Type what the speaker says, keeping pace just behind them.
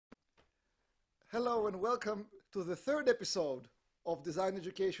Hello and welcome to the third episode of Design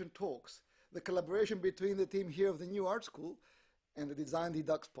Education Talks, the collaboration between the team here of the New Art School and the Design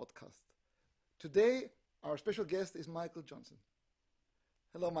Deducts podcast. Today, our special guest is Michael Johnson.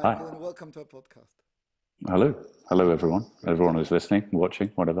 Hello, Michael, Hi. and welcome to our podcast. Hello. Hello, everyone. Everyone who's listening,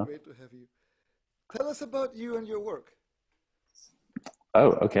 watching, whatever. Great to have you. Tell us about you and your work.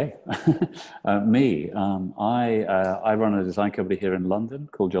 Oh, okay. I run a design company here in London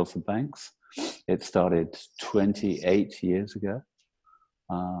called Johnson Banks. It started 28 years ago.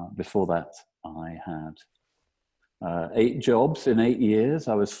 Before that, I had 8 jobs in 8 years.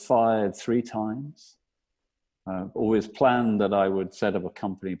 I was fired 3 times. Always planned that I would set up a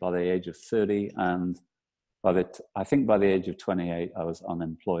company by the age of 30, and I think by the age of 28, I was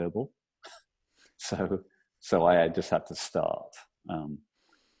unemployable. So I just had to start.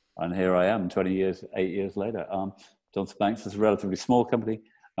 And here I am, 8 years later. Johnson Banks is a relatively small company.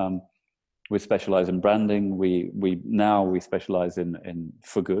 We specialize in branding. We specialize in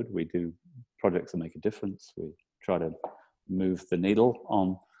for good. We do projects that make a difference. We try to move the needle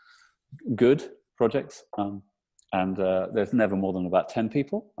on good projects. And there's never more than about 10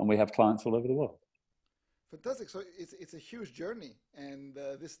 people, and we have clients all over the world. Fantastic. So it's a huge journey, and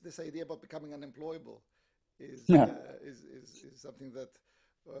this idea about becoming unemployable is something that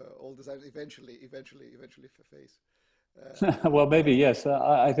all designers eventually face. Well, maybe yes.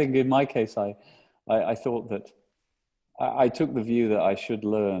 I think in my case, I thought that I took the view that I should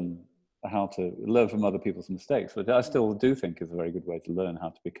learn how to learn from other people's mistakes, which I still do think is a very good way to learn how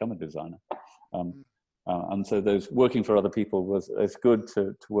to become a designer. And so those working for other people it's good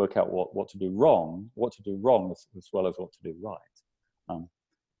to work out what to do wrong as well as what to do right.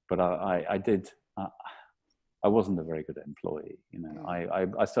 But I wasn't a very good employee.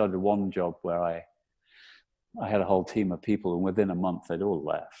 I started one job where I had a whole team of people, and within a month they'd all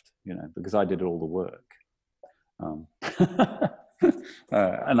left, because I did all the work. And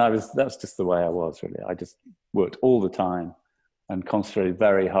that's just the way I was, really. I just worked all the time and concentrated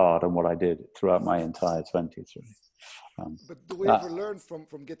very hard on what I did throughout my entire 20s, really. But do we ever learn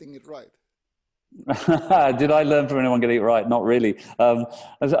from getting it right? Did I learn from anyone getting it right? Not really.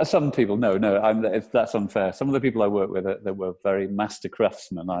 Some people, no, that's unfair. Some of the people I work with that were very master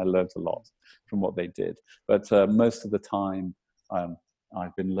craftsmen. I learned a lot from what they did. But most of the time,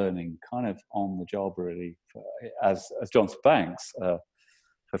 I've been learning kind of on the job, really, as Johnson Banks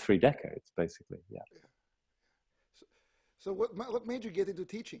for 3 decades, basically. Yeah. So what made you get into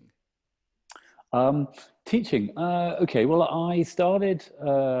teaching? Teaching. Okay. Well, I started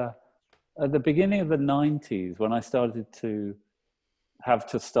at the beginning of the 90s when I started to have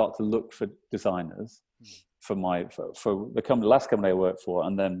to start to look for designers for the last company I worked for,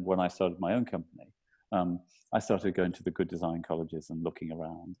 and then when I started my own company, I started going to the good design colleges and looking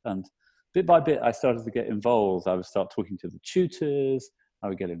around. And bit by bit, I started to get involved. I would start talking to the tutors. I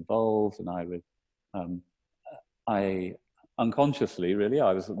would get involved, and I unconsciously, really,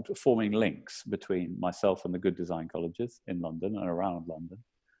 I was forming links between myself and the good design colleges in London and around London,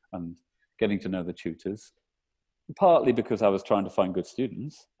 and getting to know the tutors, partly because I was trying to find good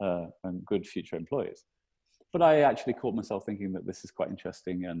students and good future employees. But I actually caught myself thinking that this is quite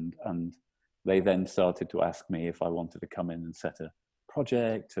interesting, and they then started to ask me if I wanted to come in and set a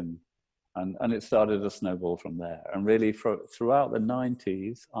project, and it started a snowball from there. And really, throughout the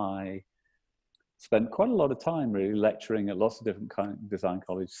 90s, I spent quite a lot of time really lecturing at lots of different kind of design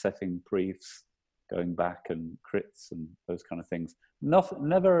colleges, setting briefs, going back and crits and those kind of things.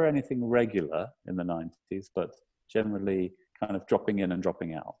 Never anything regular in the 90s, but generally kind of dropping in and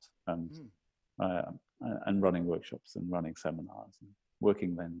dropping out, and running workshops and running seminars and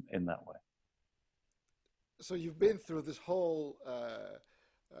working then in that way. So you've been through this whole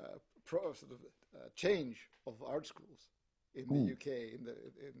change of art schools in the UK in the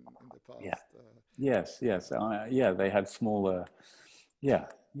past. Yeah. They had smaller. Yeah.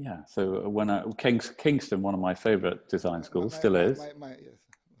 So when Kingston, one of my favorite design schools, still is. Yes.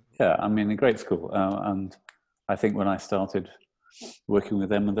 Yeah, I mean, a great school. And I think when I started working with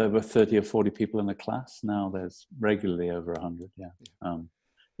them, there were 30 or 40 people in the class. Now there's regularly over 100. Yeah.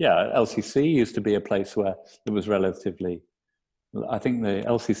 LCC used to be a place where there was relatively. I think the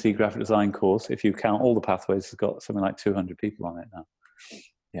LCC graphic design course, if you count all the pathways, has got something like 200 people on it now.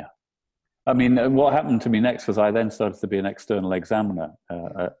 Yeah. I mean, what happened to me next was I then started to be an external examiner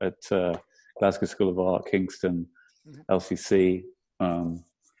at Glasgow School of Art, Kingston, LCC.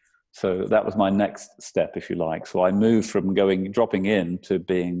 So that was my next step, if you like. So I moved from dropping in to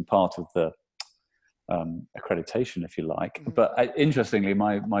being part of the accreditation, if you like. But interestingly,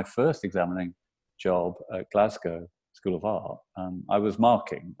 my first examining job at Glasgow School of Art, I was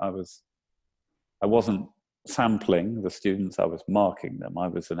marking. I was I wasn't sampling the students, I was marking them. I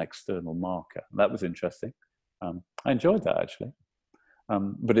was an external marker. That was interesting. I enjoyed that, actually.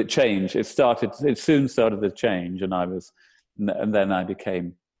 But it changed. It soon started to change, and then I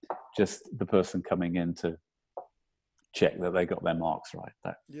became just the person coming in to check that they got their marks right,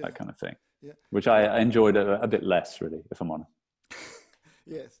 that kind of thing, which I enjoyed a bit less, really, if I'm honest.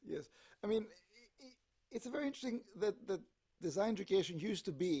 Yes. I mean, it's very interesting that design education used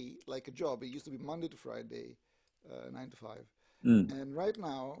to be like a job. It used to be Monday to Friday, 9 to 5. And right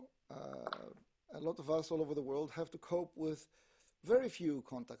now, a lot of us all over the world have to cope with very few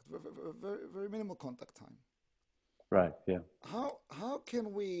contact, very minimal contact time. Right, yeah. How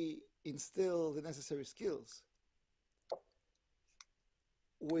can we instill the necessary skills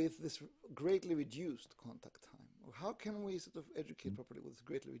with this greatly reduced contact time? Or how can we sort of educate properly with this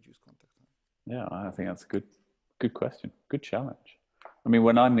greatly reduced contact time? Yeah, I think that's a good question, good challenge. I mean,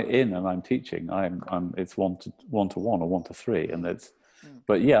 when I'm in and I'm teaching, it's one to one or 1 to 3, and that's.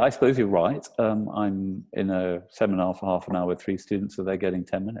 But yeah, I suppose you're right. I'm in a seminar for half an hour with 3 students, so they're getting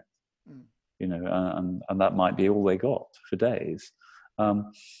 10 minutes. You know, and that might be all they got for days.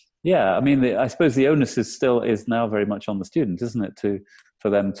 Yeah, I mean, I suppose the onus is now very much on the student, isn't it? For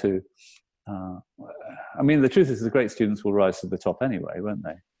them to. I mean, the truth is, the great students will rise to the top anyway, won't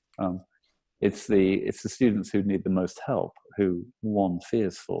they? It's the students who need the most help, who one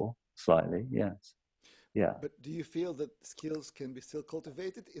fears for slightly. Yes, yeah. But do you feel that skills can be still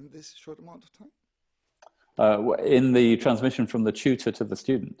cultivated in this short amount of time? In the transmission from the tutor to the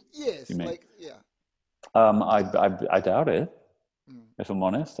student? Yes, you mean? like, yeah. I doubt it, if I'm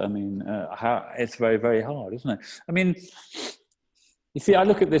honest. I mean, it's very, very hard, isn't it? I mean, you see, I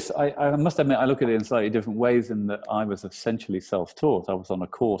look at this, I must admit, I look at it in slightly different ways, in that I was essentially self-taught. I was on a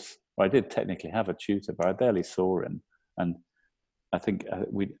course where I did technically have a tutor, but I barely saw him. And I think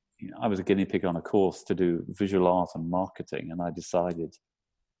I was a guinea pig on a course to do visual art and marketing, and I decided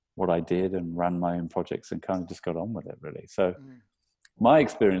what I did and ran my own projects and kind of just got on with it, really. So my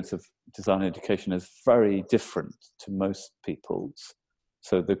experience of design education is very different to most people's.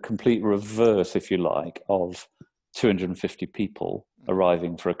 So the complete reverse, if you like, of 250 people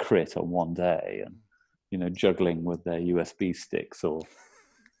arriving for a crit on one day and, you know, juggling with their USB sticks, or,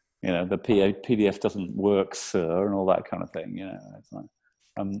 you know, the PDF doesn't work, sir, and all that kind of thing. You know, it's like,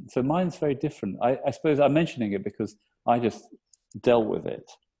 so mine's very different. I suppose I'm mentioning it because I just dealt with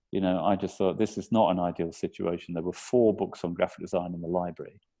it. You know, I just thought, this is not an ideal situation. There were 4 books on graphic design in the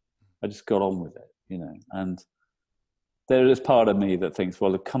library. I just got on with it, you know, and there is part of me that thinks,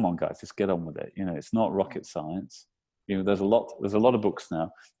 well, come on, guys, just get on with it. You know, it's not rocket science. You know, there's a lot of books now.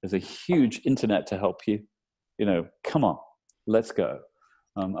 There's a huge internet to help you. You know, come on, let's go.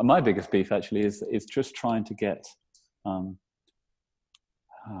 And my biggest beef actually is just trying to get the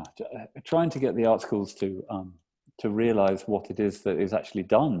art schools to realize what it is that is actually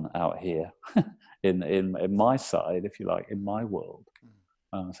done out here in my side, if you like, in my world.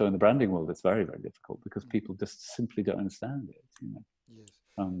 So in the branding world, it's very, very difficult because people just simply don't understand it. You know? Yes.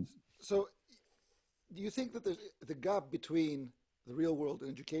 So do you think that the gap between the real world and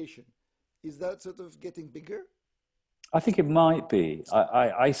education, is that sort of getting bigger? I think it might be.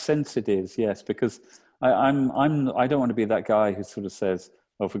 I sense it is, yes, because I don't want to be that guy who sort of says,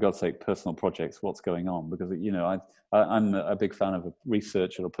 oh, for God's sake, personal projects, what's going on? Because, you know, I'm a big fan of a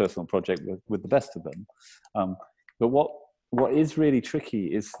research or a personal project with the best of them. But what is really tricky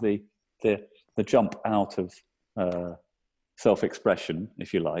is the jump out of self-expression,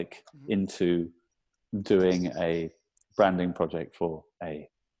 if you like, into doing a branding project for a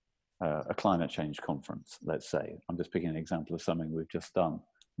climate change conference, let's say. I'm just picking an example of something we've just done.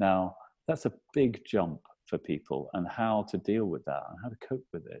 Now, that's a big jump for people, and how to deal with that and how to cope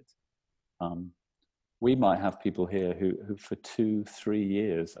with it. We might have people here who for 2-3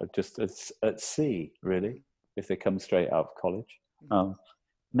 years are just at sea, really, if they come straight out of college.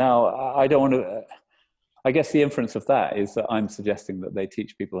 Now, I don't want to... I guess the inference of that is that I'm suggesting that they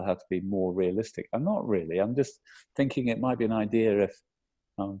teach people how to be more realistic. I'm not really. I'm just thinking it might be an idea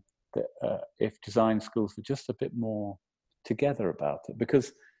if design schools were just a bit more together about it.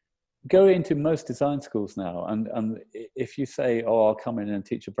 Because go into most design schools now, and if you say, oh, I'll come in and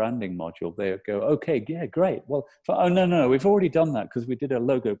teach a branding module, they'll go, okay, yeah, great. Well, oh, no, we've already done that because we did a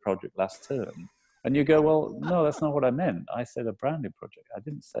logo project last term. And you go, well, no, that's not what I meant. I said a branding project. I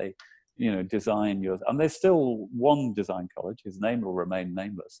didn't say, you know, design yours. And there's still one design college, his name will remain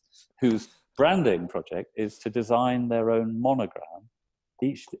nameless, whose branding project is to design their own monogram.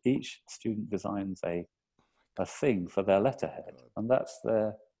 Each student designs a thing for their letterhead, and that's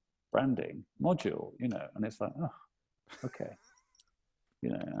their branding module, you know. And it's like, oh, okay, you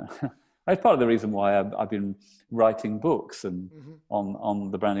know. That's part of the reason why I've been writing books and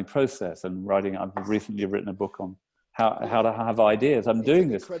on the branding process and writing. I've recently written a book on how to have ideas. I'm doing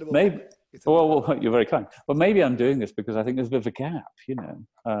this. Maybe. Well, you're very kind. But maybe I'm doing this because I think there's a bit of a gap. You know,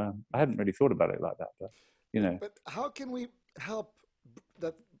 I hadn't really thought about it like that, but you know. But how can we help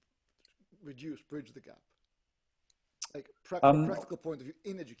that bridge the gap? Like from a practical point of view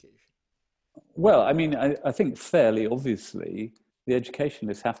in education. Well, I mean, I think fairly obviously the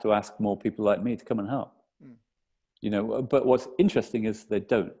educationalists have to ask more people like me to come and help. You know, but what's interesting is they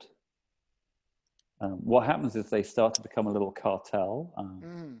don't. What happens is they start to become a little cartel.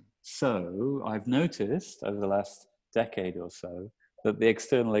 So I've noticed over the last decade or so that the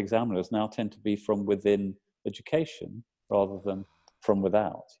external examiners now tend to be from within education rather than from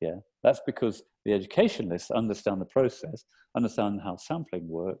without. Yeah, that's because the educationalists understand the process, understand how sampling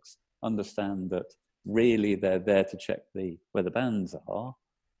works, understand that really they're there to check where the bands are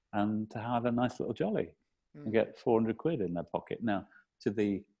and to have a nice little jolly and get 400 quid in their pocket. Now, to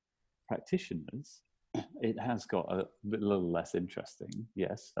the practitioners, it has got a little less interesting.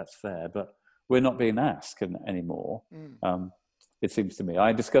 Yes, that's fair, but we're not being asked anymore. It seems to me.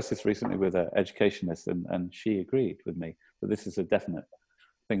 I discussed this recently with an educationalist and she agreed with me that this is a definite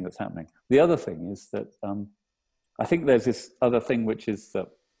thing that's happening. The other thing is that I think there's this other thing, which is that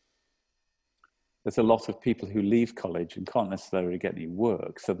there's a lot of people who leave college and can't necessarily get any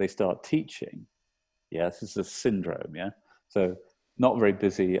work, so they start teaching. Yeah, this is a syndrome, yeah? So not very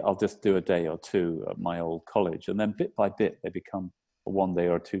busy, I'll just do a day or two at my old college, and then bit by bit they become a 1 day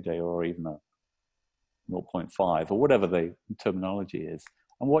or a 2 day or even a 0.5 or whatever the terminology is.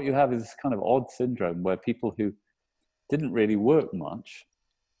 And what you have is this kind of odd syndrome where people who didn't really work much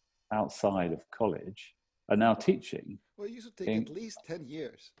outside of college are now teaching. Well, it used to take at least 10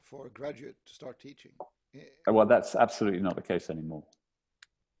 years for a graduate to start teaching. Well, that's absolutely not the case anymore.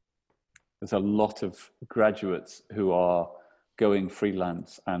 There's a lot of graduates who are going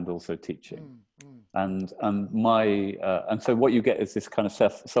freelance and also teaching. And so what you get is this kind of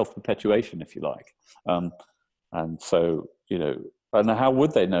self-perpetuation, if you like. And so, you know, and how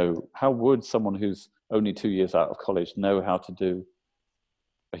would they know, how would someone who's only 2 years out of college know how to do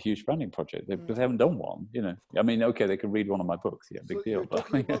a huge branding project? Because they haven't done one, you know. I mean, okay, they can read one of my books, yeah, big deal. You're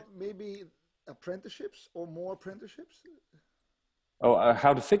talking about maybe apprenticeships or more apprenticeships? Oh,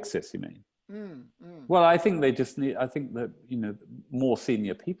 how to fix this, you mean? Well, I think they just need, I think that, you know, more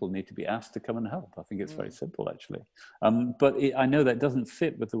senior people need to be asked to come and help. I think it's very simple, actually. But I know that doesn't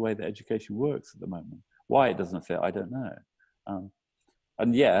fit with the way that education works at the moment. Why it doesn't fit, I don't know.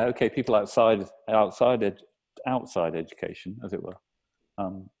 And yeah, okay, people outside education, as it were,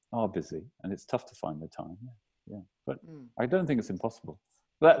 are busy, and it's tough to find the time. Yeah. But I don't think it's impossible.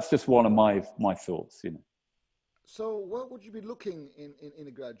 That's just one of my thoughts, you know. So what would you be looking in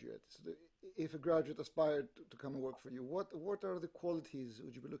a graduate? So if a graduate aspired to come and work for you, what are the qualities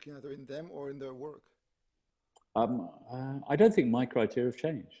would you be looking at in them or in their work? I don't think my criteria have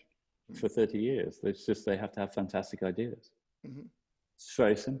changed for 30 years. It's just they have to have fantastic ideas. It's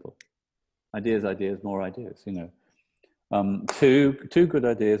very simple. Ideas, more ideas, you know. Two good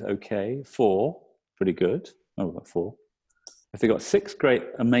ideas, okay. 4, pretty good. Oh, well, 4. If they've got 6 great,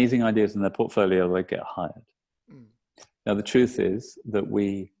 amazing ideas in their portfolio, they get hired. Now, the truth is that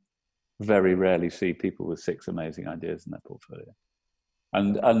we very rarely see people with 6 amazing ideas in their portfolio.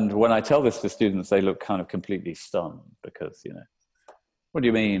 And when I tell this to students, they look kind of completely stunned because, you know, what do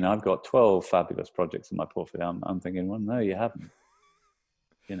you mean? I've got 12 fabulous projects in my portfolio. I'm thinking, well, no, you haven't.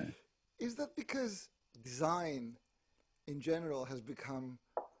 You know. Is that because design in general has become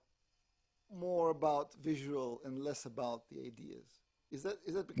more about visual and less about the ideas? Is that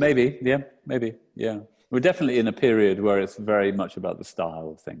because maybe, yeah. We're definitely in a period where it's very much about the style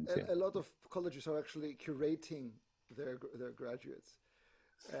of things. A lot of colleges are actually curating their graduates.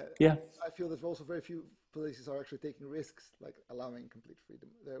 I feel that also very few places are actually taking risks, like allowing complete freedom.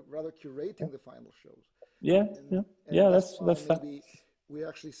 They're rather curating the final shows. That's maybe we're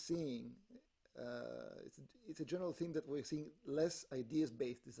actually seeing. It's a general theme that we're seeing less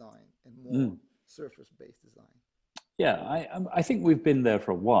ideas-based design and more surface-based design. Yeah, I think we've been there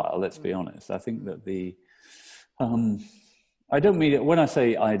for a while, let's be honest. I think that I don't mean it, when I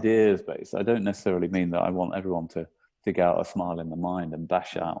say ideas-based, I don't necessarily mean that I want everyone to dig out a smile in the mind and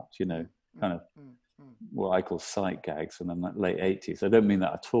bash out, you know, kind of what I call sight gags from the late 80s. I don't mean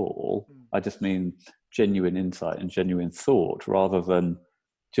that at all. I just mean genuine insight and genuine thought rather than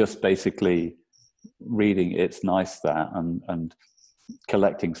just basically reading it's nice that and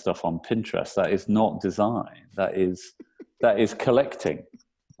collecting stuff on Pinterest. That is not design. That is collecting.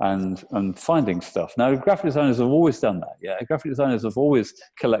 and finding stuff. Now, graphic designers have always done that. Yeah, graphic designers have always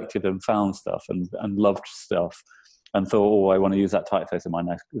collected and found stuff and loved stuff, and thought, oh, I want to use that typeface in my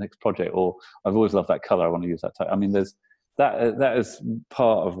next project, or I've always loved that color, I want to use that type. I mean, there's that is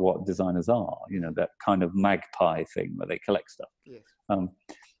part of what designers are. You know, that kind of magpie thing where they collect stuff. Yes.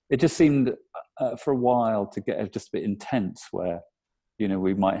 It just seemed for a while to get just a bit intense, where you know,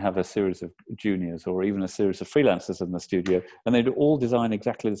 we might have a series of juniors or even a series of freelancers in the studio, and they'd all design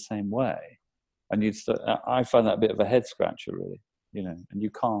exactly the same way. And I find that a bit of a head scratcher, really, you know, and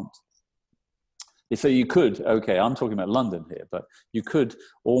you can't. So you could, okay, I'm talking about London here, but you could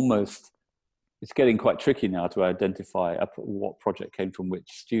almost, it's getting quite tricky now to identify what project came from which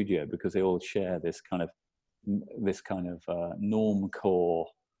studio, because they all share this kind of norm-core,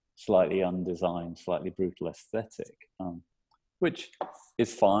 slightly undesigned, slightly brutal aesthetic. Which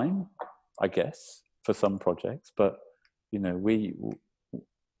is fine, I guess, for some projects. But you know,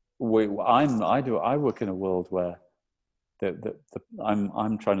 I work in a world where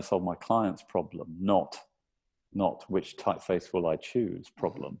I'm trying to solve my client's problem, not which typeface will I choose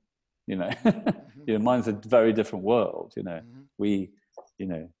problem. You know, you know, mine's a very different world. You know,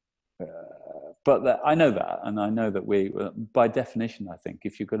 but I know that, and I know that we, by definition, I think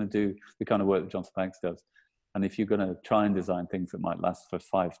if you're going to do the kind of work that Johnson Banks does, and if you're going to try and design things that might last for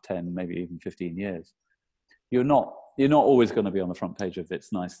 5, 10, maybe even 15 years, you're not always going to be on the front page of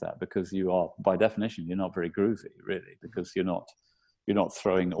It's Nice That, because you are, by definition, you're not very groovy, really, because you're not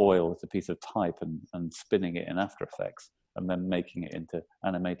throwing oil at a piece of type and spinning it in After Effects and then making it into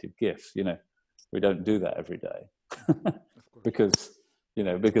animated GIFs. You know, we don't do that every day because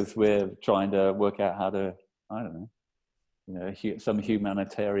we're trying to work out how to, I don't know, you know, some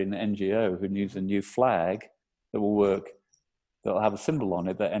humanitarian NGO who needs a new flag that will work, that will have a symbol on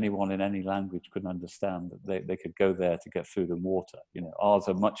it that anyone in any language could understand, that they could go there to get food and water. You know, ours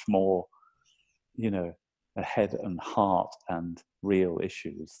are much more, you know, a head and heart and real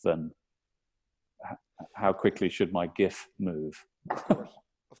issues than how quickly should my GIF move. Of course.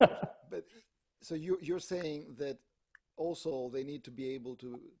 But so you're saying that also they need to be able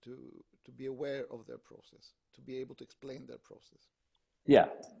to be aware of their process, to be able to explain their process. Yeah,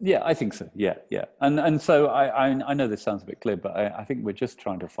 I think so. Yeah. And so I know this sounds a bit clear, but I think we're just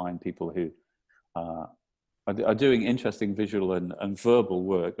trying to find people who are doing interesting visual and verbal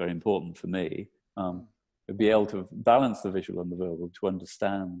work, very important for me, to be able to balance the visual and the verbal, to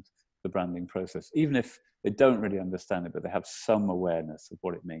understand the branding process, even if they don't really understand it, but they have some awareness of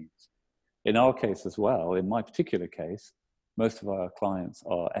what it means. In our case as well, in my particular case, most of our clients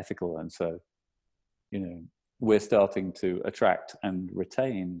are ethical, and so, you know, we're starting to attract and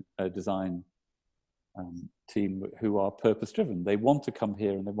retain a design team who are purpose-driven. They want to come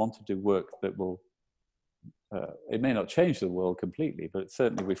here and they want to do work that will, it may not change the world completely, but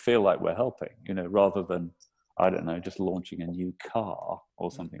certainly we feel like we're helping, you know, rather than, I don't know, just launching a new car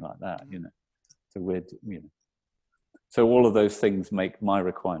or something like that, you know. So so all of those things make my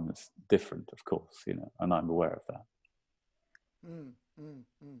requirements different, of course, you know, and I'm aware of that.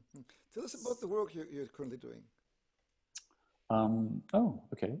 Tell us about the work you're currently doing.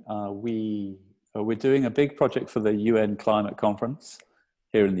 Okay. We're doing a big project for the UN Climate Conference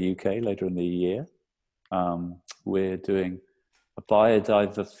here in the UK later in the year. We're doing a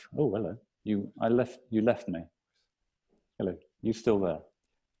biodiversity. Oh, hello. You left me. Hello. You still there?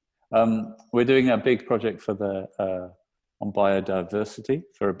 We're doing a big project for on biodiversity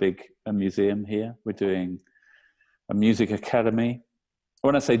for a museum here. We're doing a music academy.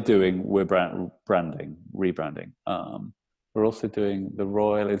 When I say doing, we're rebranding. We're also doing the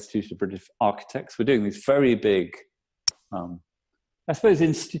Royal Institution of British Architects. We're doing these very big, I suppose,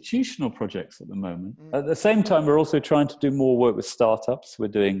 institutional projects at the moment. At the same time, we're also trying to do more work with startups. We're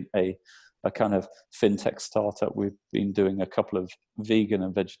doing a kind of fintech startup. We've been doing a couple of vegan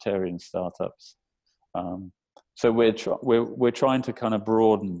and vegetarian startups. So we're trying to kind of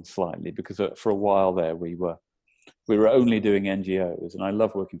broaden slightly, because for a while there we were only doing NGOs, and I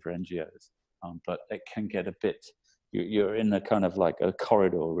love working for NGOs, but it can get a bit, you're in a kind of like a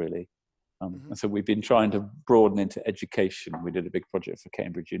corridor, really. And so we've been trying to broaden into education. We did a big project for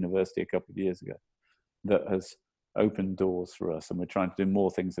Cambridge University a couple of years ago that has opened doors for us, and we're trying to do more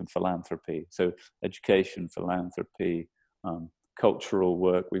things in philanthropy. So education, philanthropy, cultural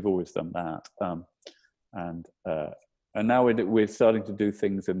work, we've always done that. And now we're starting to do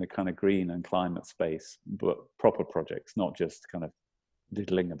things in the kind of green and climate space, but proper projects, not just kind of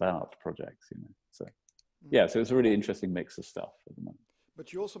diddling about projects, you know. So yeah, so it's a really interesting mix of stuff at the moment.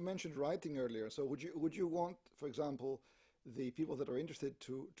 But you also mentioned writing earlier. So would you want, for example, the people that are interested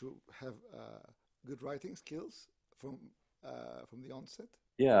to have good writing skills from the onset?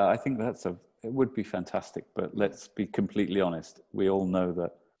 Yeah, I think it would be fantastic, but let's be completely honest. We all know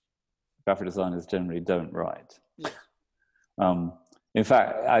that graphic designers generally don't write. Yes. In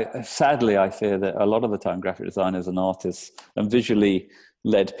fact, sadly, I fear that a lot of the time graphic designers and artists and visually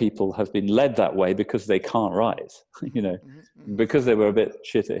led people have been led that way because they can't write, because they were a bit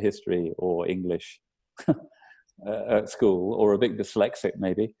shit at history or English at school, or a bit dyslexic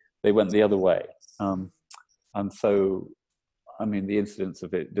maybe. They went the other way. And so, I mean, the incidence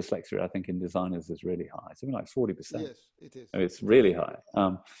of dyslexia, I think, in designers is really high. Something like 40%. Yes, it is. I mean, it's really high.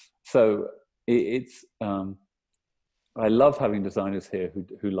 I love having designers here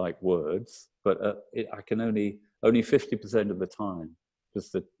who like words, but I can only 50% of the time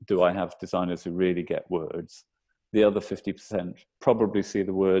do I have designers who really get words. The other 50% probably see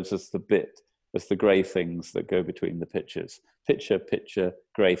the words as the grey things that go between the pictures. Picture,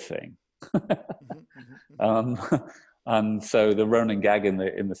 grey thing. And so the running gag in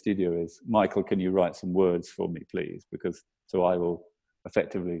the studio is, Michael, can you write some words for me, please? So I will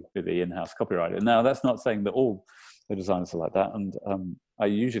effectively be the in-house copywriter. Now, that's not saying that all the designers are like that. And I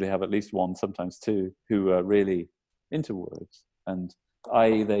usually have at least one, sometimes two, who are really into words. And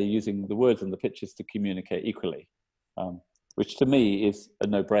they're using the words and the pictures to communicate equally, which to me is a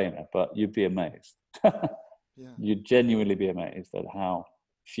no-brainer, but you'd be amazed. Yeah. You'd genuinely be amazed at how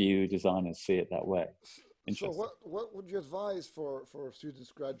few designers see it that way. So what would you advise for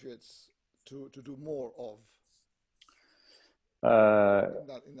students, graduates to do more of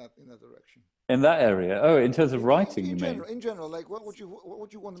in that direction? In that area? Oh, in terms of writing, you mean? In general, like what would you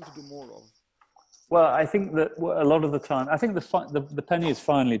want them to do more of? Well, I think that a lot of the time, I think the penny is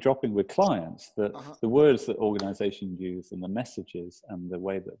finally dropping with clients, that the words that organizations use and the messages and the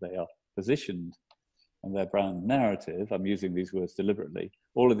way that they are positioned and their brand narrative, I'm using these words deliberately,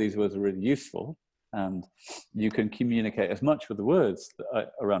 all of these words are really useful, and you can communicate as much with the words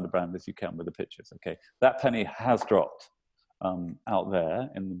around the brand as you can with the pictures. Okay, that penny has dropped out there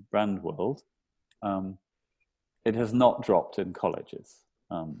in the brand world. It has not dropped in colleges.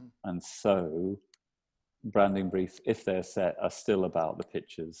 And so branding briefs, if they're set, are still about the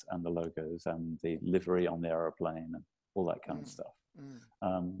pictures and the logos and the livery on the aeroplane and all that kind of stuff.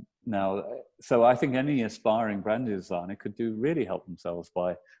 Now, so I think any aspiring brand designer could really help themselves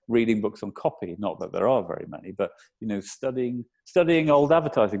by reading books on copy. Not that there are very many, but studying old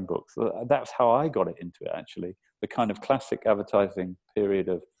advertising books. That's how I got into it, actually. The kind of classic advertising period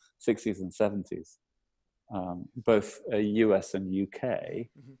of 60s and 70s, both US and UK.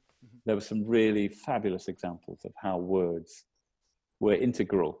 There were some really fabulous examples of how words were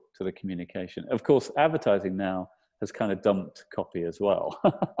integral to the communication. Of course, advertising now has kind of dumped copy as well,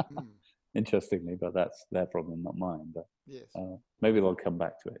 interestingly, but that's their problem, not mine. But yes. Maybe they'll come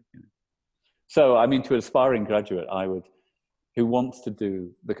back to it. So, I mean, to an aspiring graduate, who wants to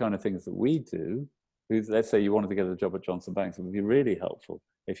do the kind of things that we do, let's say you wanted to get a job at Johnson Banks, it would be really helpful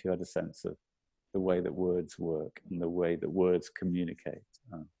if you had a sense of the way that words work and the way that words communicate.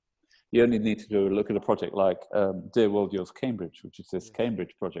 You only need to look at a project like Dear World Yours Cambridge, which is this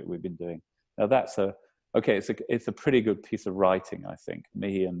Cambridge project we've been doing. Now that's it's a pretty good piece of writing, I think.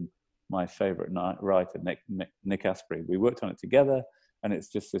 Me and my favorite writer, Nick Asprey, we worked on it together, and it's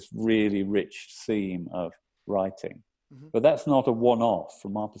just this really rich theme of writing. But that's not a one-off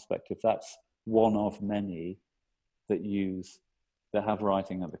from our perspective. That's one of many that have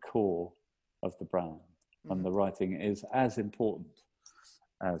writing at the core of the brand. And the writing is as important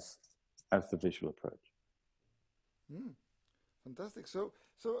as the visual approach. Fantastic. So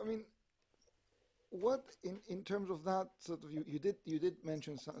I mean, what in terms of that sort of you did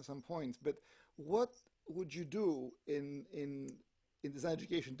mention some points, but what would you do in design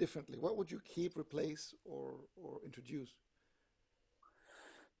education differently? What would you keep, replace, or introduce?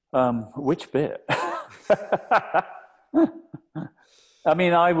 Which bit? I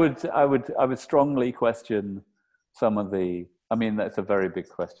mean, I would strongly question some of the. I mean, that's a very big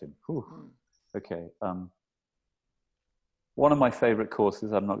question. Okay. One of my favorite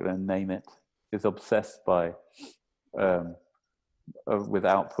courses, I'm not going to name it, is obsessed by with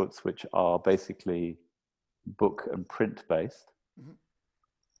outputs which are basically book and print based,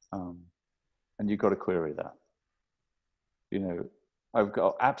 and you've got to query that. I've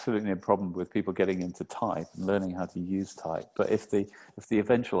got absolutely no problem with people getting into type and learning how to use type, but if the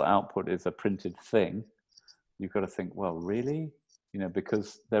eventual output is a printed thing, you've got to think, well, really?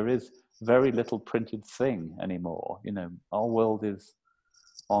 Because there is very little printed thing anymore. Our world is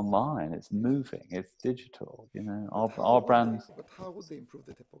online, it's moving, it's digital. Our brands. But how would they improve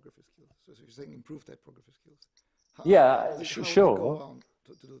the typography skills? So you're saying improve typography skills? Sure. How would they go on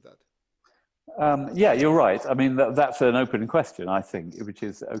to do that? Yeah, you're right. I mean, that's an open question, I think, which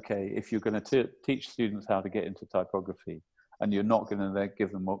is, okay, if you're going to teach students how to get into typography and you're not going to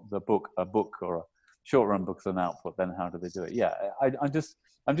give them a book or a short run book as an output, then how do they do it? Yeah, I'm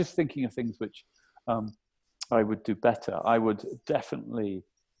just thinking of things which I would do better. I would definitely,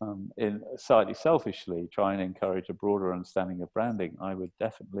 in slightly selfishly, try and encourage a broader understanding of branding. I would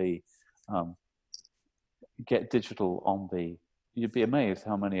definitely get digital on the. You'd be amazed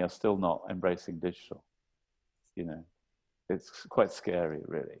how many are still not embracing digital. You know, it's quite scary,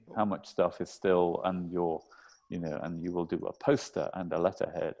 really, how much stuff is still, and and you will do a poster and a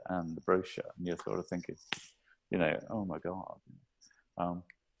letterhead and the brochure, and you're sort of thinking, oh my God.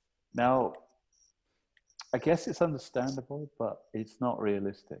 Now, I guess it's understandable, but it's not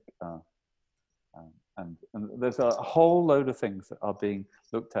realistic. And there's a whole load of things that are being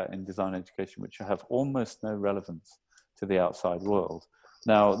looked at in design education which have almost no relevance to the outside world.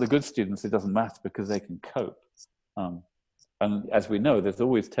 Now, the good students, it doesn't matter because they can cope. And as we know, there's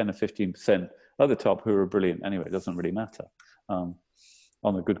always 10 or 15% at the top who are brilliant anyway. It doesn't really matter on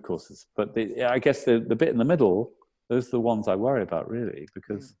the good courses. But I guess the bit in the middle, those are the ones I worry about, really,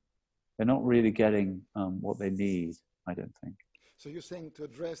 because they're not really getting what they need, I don't think. So you're saying to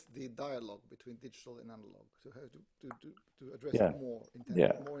address the dialogue between digital and analog, to address it more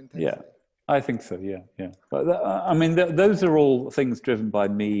intensely. Yeah. I think so, yeah. But I mean, those are all things driven by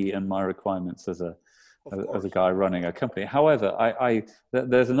me and my requirements as a guy running a company. However,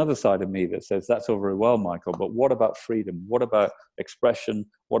 there's another side of me that says that's all very well, Michael, but what about freedom? What about expression?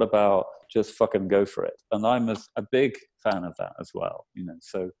 What about just fucking go for it? And I'm a big fan of that as well,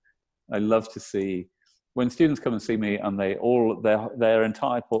 So I love to see when students come and see me and their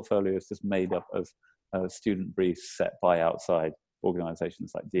entire portfolio is just made up of student briefs set by outside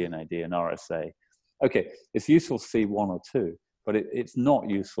organizations like D&AD and RSA. Okay, it's useful to see one or two, but it's not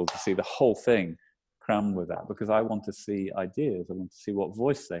useful to see the whole thing crammed with that, because I want to see ideas. I want to see what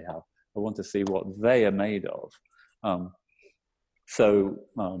voice they have. I want to see what they are made of. So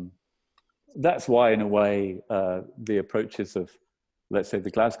that's why, in a way, the approaches of, let's say,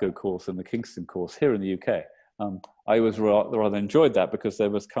 the Glasgow course and the Kingston course here in the UK, I was rather enjoyed that, because they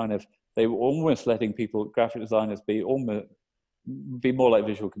were almost letting graphic designers be more like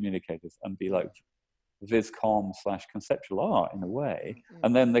visual communicators and be like viscom/conceptual art in a way.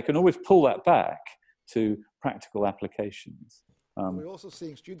 And then they can always pull that back to practical applications. We're also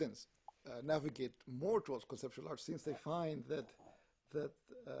seeing students navigate more towards conceptual art, since they find that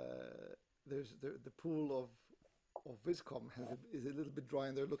there's the pool of viscom is a little bit dry,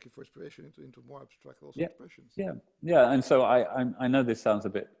 and they're looking for inspiration into more abstract expressions. Yeah. And so I know this sounds a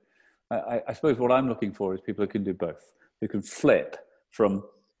bit. I suppose what I'm looking for is people who can do both, who can flip from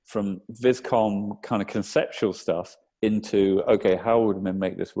viscom kind of conceptual stuff into, okay, how would we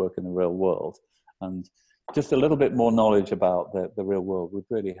make this work in the real world? And just a little bit more knowledge about the real world would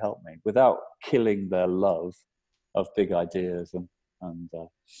really help me, without killing their love of big ideas and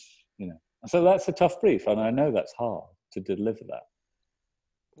so that's a tough brief, and I know that's hard to deliver that.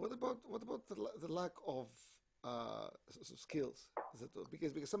 What about the lack of skills?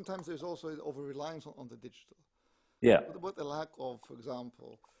 Because sometimes there's also an over-reliance on the digital. Yeah. What about the lack of, for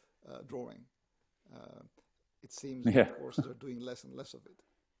example, drawing? It seems courses are doing less and less of it.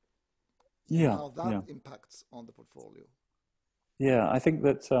 Yeah. How that impacts on the portfolio. Yeah, I think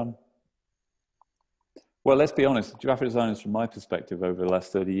that. Well, let's be honest. Graphic designers, from my perspective, over the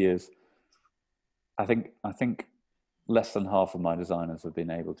last 30 years, I think less than half of my designers have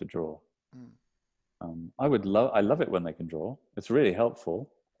been able to draw. I love it when they can draw. It's really helpful,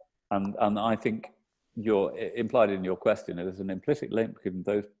 and I think you're implied in your question. There's an implicit link between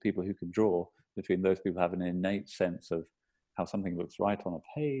those people who can draw, between those people who have an innate sense of how something looks right on a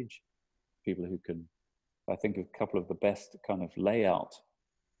page, people who can. I think a couple of the best kind of layout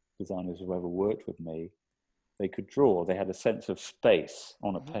designers who ever worked with me, they could draw. They had a sense of space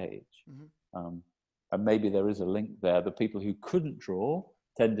on a page. And maybe there is a link there. The people who couldn't draw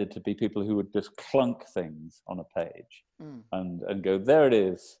tended to be people who would just clunk things on a page and go, there it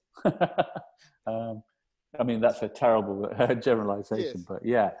is. I mean, that's a terrible generalization, but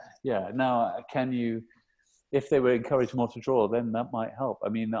yeah. Now, if they were encouraged more to draw, then that might help. I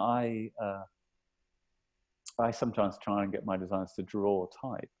mean, I sometimes try and get my designers to draw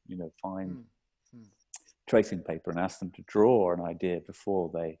type, find tracing paper and ask them to draw an idea before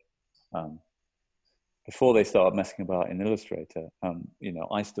they start messing about in Illustrator.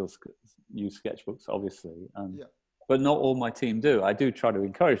 I still use sketchbooks, obviously, but not all my team do. I do try to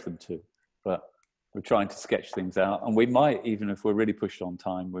encourage them to, but we're trying to sketch things out. And we might, even if we're really pushed on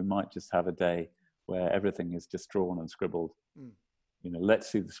time, we might just have a day where everything is just drawn and scribbled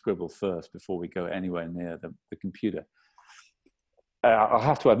let's see the scribble first before we go anywhere near the computer. I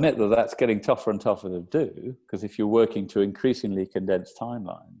have to admit that that's getting tougher and tougher to do, because if you're working to increasingly condensed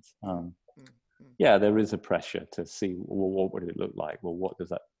timelines, yeah, there is a pressure to see, well, what would it look like? Well, what does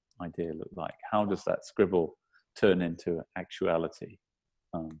that idea look like? How does that scribble turn into actuality?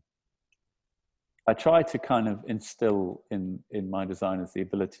 I try to kind of instill in my designers the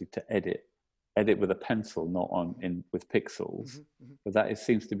ability to edit with a pencil, not with pixels, but that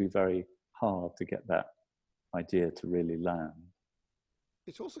seems to be very hard to get that idea to really land.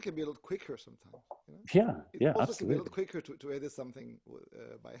 It also can be a lot quicker sometimes. Yeah, it also absolutely. can be a lot quicker to edit something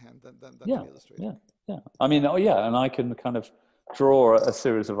by hand than Illustrator. Yeah. I mean, and I can kind of draw a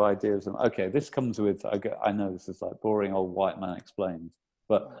series of ideas, and okay, this comes with. I know this is like boring old white man explains,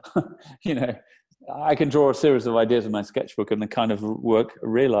 but I can draw a series of ideas in my sketchbook and then kind of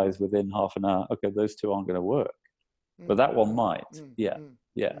realize within half an hour, okay, those two aren't going to work, but that one might.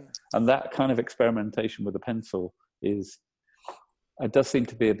 And that kind of experimentation with a pencil it does seem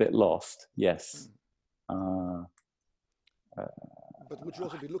to be a bit lost. Yes. But would you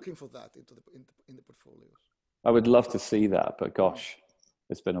also be looking for that in the portfolios? I would love to see that, but gosh,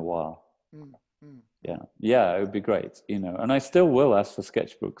 it's been a while. Yeah, it would be great, and I still will ask for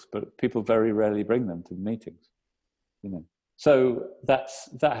sketchbooks, but people very rarely bring them to the meetings, So that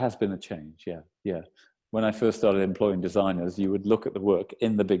has been a change. Yeah. When I first started employing designers, you would look at the work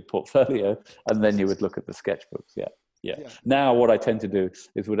in the big portfolio, and then you would look at the sketchbooks. Yeah. Now what I tend to do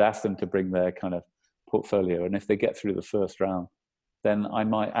is would ask them to bring their kind of portfolio, and if they get through the first round, then I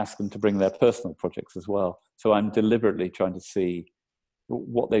might ask them to bring their personal projects as well. So I'm deliberately trying to see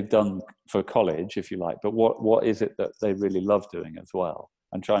what they've done for college, if you like, but what is it that they really love doing as well,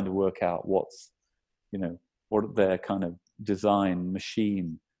 and trying to work out what their kind of design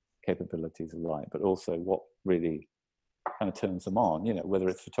machine capabilities are like, but also what really kind of turns them on, whether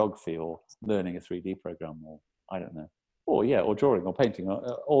it's photography or learning a 3D program, or I don't know, or drawing or painting, or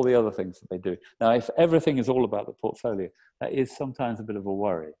all the other things that they do. Now, if everything is all about the portfolio, that is sometimes a bit of a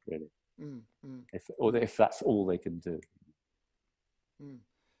worry, really, if that's all they can do.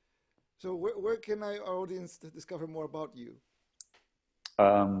 So where can our audience discover more about you?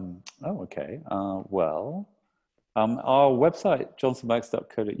 Okay. Well, our website,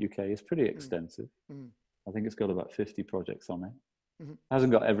 johnsonbanks.co.uk, is pretty extensive. I think it's got about 50 projects on it.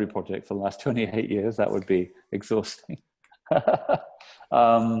 Hasn't got every project for the last 28 years. That would be exhausting.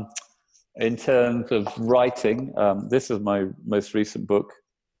 In terms of writing, this is my most recent book.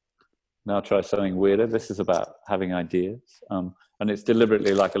 Now try something weirder. This is about having ideas. And it's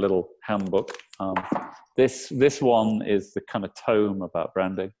deliberately like a little handbook. This one is the kind of tome about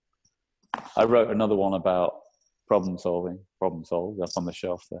branding. I wrote another one about problem solved up on the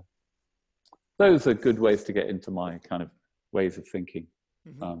shelf there. Those are good ways to get into my kind of ways of thinking.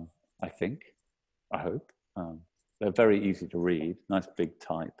 I hope. They're very easy to read, nice big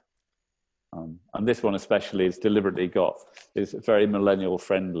type. And this one especially is deliberately is very millennial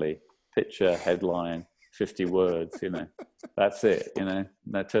friendly. Picture, headline, 50 words, that's it,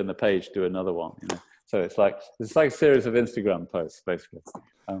 Now turn the page, do another one, So it's like a series of Instagram posts, basically.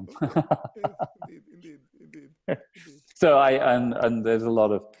 Indeed. So and there's a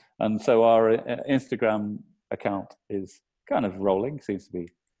lot of, and so our Instagram account is kind of rolling, seems to be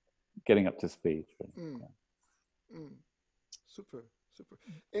getting up to speed. Super.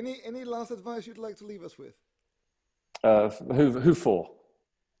 Any last advice you'd like to leave us with? Who for?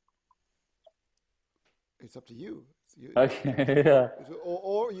 It's up to you. Okay, yeah.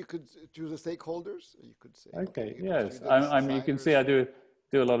 Or you could choose the stakeholders. You could say. Okay, yes. I mean, you can see I do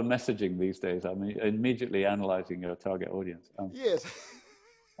a lot of messaging these days. I'm immediately analyzing your target audience. Yes.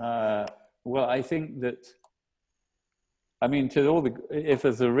 Well, I think that, if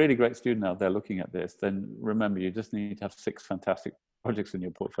there's a really great student out there looking at this, then remember, you just need to have 6 fantastic projects in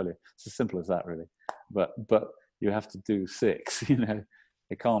your portfolio. It's as simple as that, really. But you have to do 6,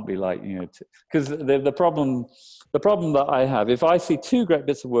 It can't be like, because the problem that I have, if I see 2 great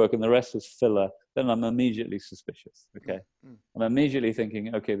bits of work and the rest is filler, then I'm immediately suspicious, okay? I'm immediately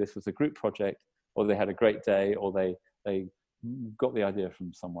thinking, okay, this was a group project, or they had a great day, or they got the idea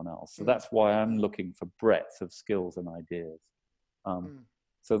from someone else. So that's why I'm looking for breadth of skills and ideas.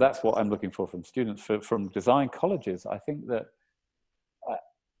 So that's what I'm looking for from students. From design colleges, I think that,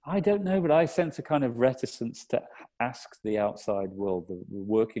 I don't know, but I sense a kind of reticence to ask the outside world, the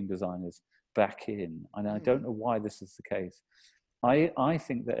working designers, back in. And I don't know why this is the case. I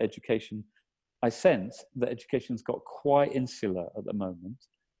think that I sense that education's got quite insular at the moment,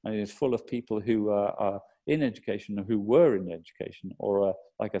 and it is full of people who are in education, or who were in education, or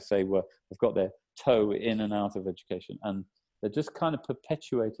like I say, have got their toe in and out of education. And They're just kind of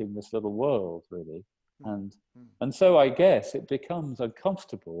perpetuating this little world, really. And so I guess it becomes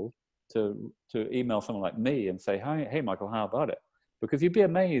uncomfortable to email someone like me and say, hey, Michael, how about it? Because you'd be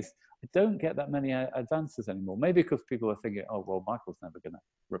amazed. I don't get that many advances anymore. Maybe because people are thinking, oh, well, Michael's never going to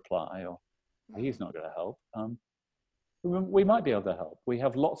reply, or he's not going to help. We might be able to help. We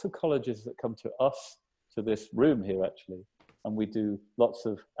have lots of colleges that come to us, to this room here, actually, and we do lots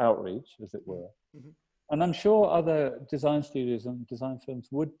of outreach, as it were. And I'm sure other design studios and design firms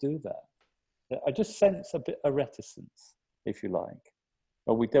would do that. I just sense a bit of reticence, if you like.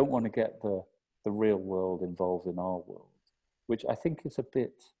 But we don't want to get the real world involved in our world, which I think is a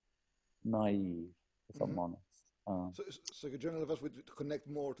bit naive, if I'm honest. So a journal of us would connect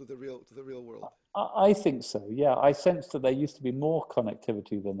more to the real world. I think so. Yeah, I sense that there used to be more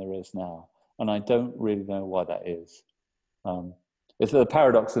connectivity than there is now, and I don't really know why that is. It's the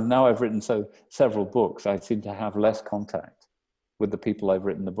paradox, and now I've written several books, I seem to have less contact with the people I've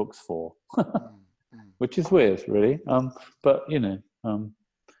written the books for, which is weird, really. But you know,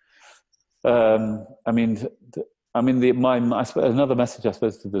 I suppose another message, I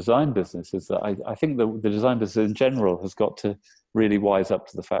suppose, to the design business is that I think the design business in general has got to really wise up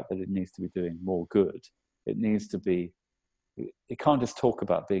to the fact that it needs to be doing more good. It needs to be, it can't just talk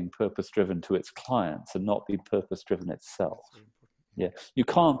about being purpose-driven to its clients and not be purpose-driven itself. Yeah, you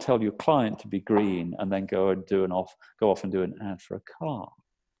can't tell your client to be green and then go off and do an ad for a car.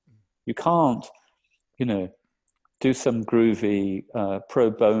 You can't, you know, do some groovy pro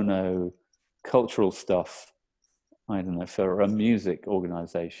bono cultural stuff, I don't know, for a music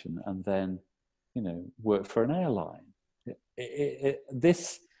organization and then, you know, work for an airline.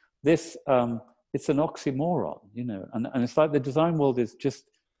 It's an oxymoron, you know, and it's like the design world is just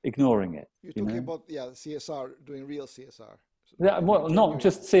ignoring it. You're talking about CSR, doing real CSR. Yeah, well, not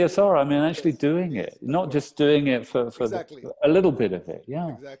just CSR. I mean, actually doing it, not just doing it for a little bit of it.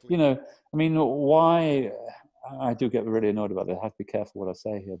 Yeah, you know, I mean, why? I do get really annoyed about that. I have to be careful what I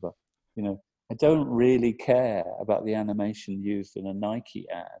say here, but you know, I don't really care about the animation used in a Nike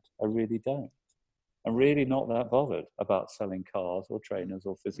ad. I really don't. I'm really not that bothered about selling cars or trainers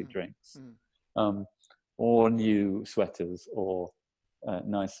or fizzy drinks, or new sweaters or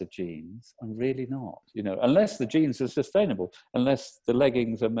nicer jeans. I'm really not, you know, unless the jeans are sustainable, unless the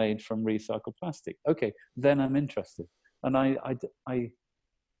leggings are made from recycled plastic. Okay, then I'm interested. And I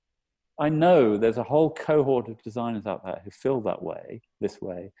know there's a whole cohort of designers out there who feel this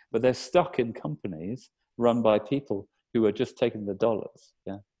way, but they're stuck in companies run by people who are just taking the dollars,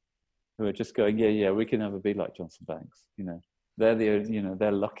 who are just going, yeah, we can never be like Johnson Banks, you know.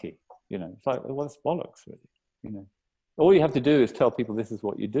 They're lucky, you know. It's like, well, it's bollocks, really, you know. All you have to do is tell people this is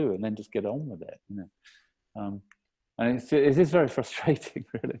what you do and then just get on with it, you know. And it is very frustrating,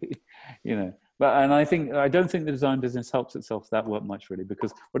 really, you know. And I don't think the design business helps itself that much, really,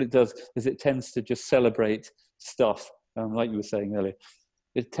 because what it does is it tends to just celebrate stuff, like you were saying earlier.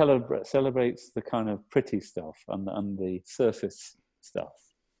 It celebrates the kind of pretty stuff and the surface stuff.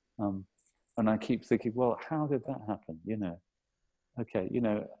 And I keep thinking, well, how did that happen, you know? Okay,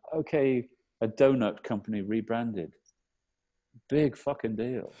 a donut company rebranded. Big fucking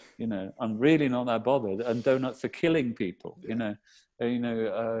deal, you know. I'm really not that bothered, and donuts are killing people, you know.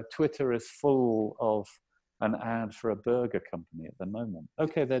 Twitter is full of an ad for a burger company at the moment.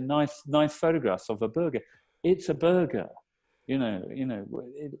 Okay, they're nice photographs of a burger. It's a burger, you know.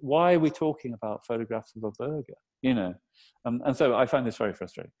 Why are we talking about photographs of a burger, you know? And so I find this very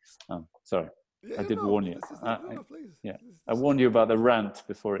frustrating. Sorry, I did warn you. I warned you about the rant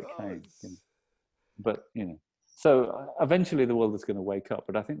before it came, you know. But you know. So eventually the world is going to wake up,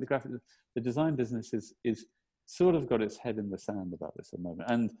 but I think the design business is sort of got its head in the sand about this at the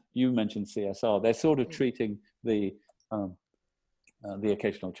moment. And you mentioned CSR; they're sort of treating the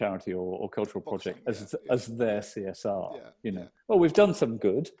occasional charity or cultural project as their CSR. You know, well, we've done some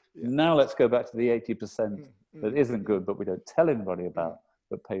good. Now let's go back to the 80% that isn't good, but we don't tell anybody about,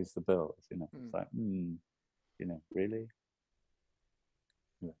 but pays the bills. You know, it's like, you know, really.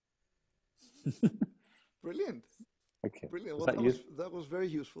 Yeah. Brilliant. Okay. Brilliant. Well, that was very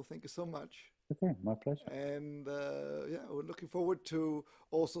useful. Thank you so much. Okay, my pleasure. And we're looking forward to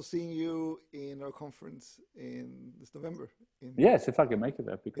also seeing you in our conference in this November. Yes, if I can make it,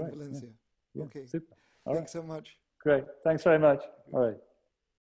 that'd be great. In Valencia. Yeah. Okay. Super. Thanks so much. Great. Thanks very much. All right.